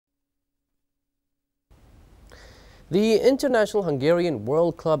The International Hungarian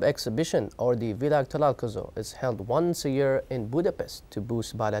World Club Exhibition, or the Vilagtalalkozoja, is held once a year in Budapest to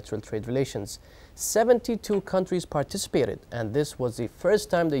boost bilateral trade relations. 72 countries participated, and this was the first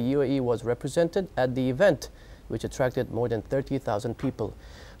time the UAE was represented at the event, which attracted more than 30,000 people.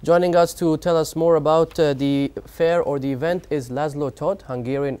 Joining us to tell us more about the fair or the event is Laszlo Toth,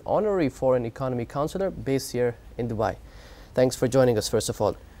 Hungarian Honorary Foreign Economy Counselor based here in Dubai. Thanks for joining us, first of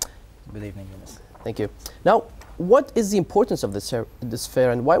all. Good evening, Yunus. Thank you. Now, what is the importance of this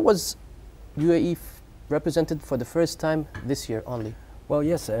fair, and why was UAE represented for the first time this year only? Well,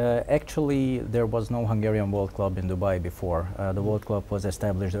 yes, actually there was no Hungarian World Club in Dubai before. The World Club was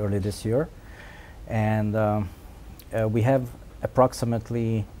established early this year, and we have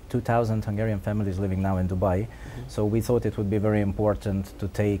approximately 2,000 Hungarian families living now in Dubai. So we thought it would be very important to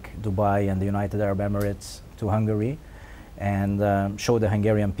take Dubai and the United Arab Emirates to Hungary and show the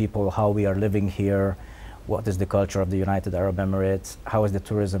Hungarian people how we are living here, what is the culture of the United Arab Emirates, how is the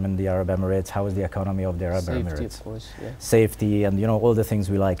tourism in the Arab Emirates, how is the economy of the Arab Emirates. Safety, of course, yeah. Safety and, you know, all the things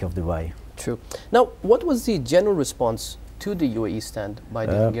we like of Dubai. True. Now, what was the general response to the UAE stand by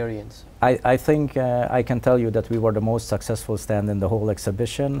the Hungarians? I think I can tell you that we were the most successful stand in the whole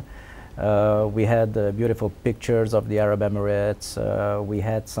exhibition. We had beautiful pictures of the Arab Emirates. We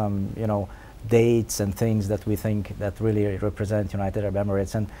had some, you know, dates and things that we think that really represent United Arab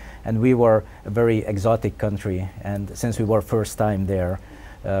Emirates, and we were a very exotic country, and since we were first time there,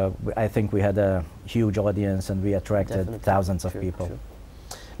 I think we had a huge audience and we attracted Definitely. Thousands of True, people. true.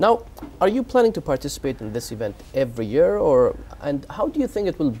 Now, are you planning to participate in this event every year, and how do you think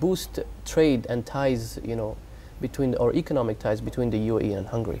it will boost trade and ties, you know, or economic ties between the UAE and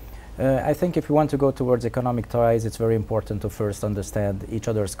Hungary? I think if we want to go towards economic ties, it's very important to first understand each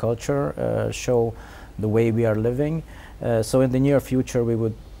other's culture, show the way we are living. So in the near future, we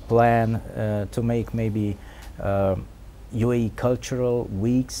would plan to make maybe UAE cultural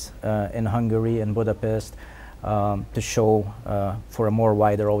weeks in Hungary and Budapest to show for a more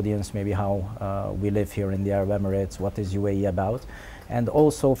wider audience maybe how we live here in the Arab Emirates, what is UAE about. And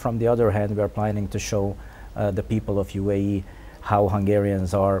also from the other hand, we are planning to show the people of UAE how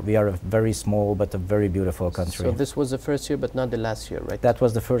Hungarians are. We are a very small but a very beautiful country. So this was the first year but not the last year, right? That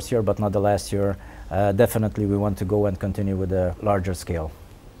was the first year but not the last year. Definitely we want to go and continue with a larger scale.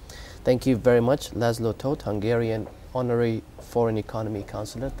 Thank you very much, Laszlo Toth, Hungarian Honorary Foreign Economy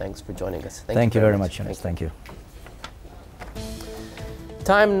Counselor. Thanks for joining us. Thank you very much, Yunus. Thank you.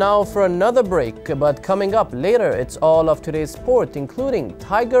 Time now for another break, but coming up later, it's all of today's sport, including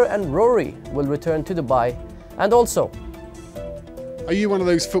Tiger and Rory will return to Dubai, and also, are you one of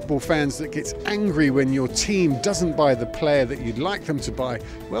those football fans that gets angry when your team doesn't buy the player that you'd like them to buy?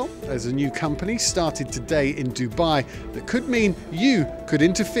 Well, there's a new company started today in Dubai that could mean you could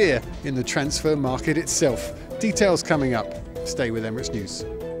interfere in the transfer market itself. Details coming up. Stay with Emirates News.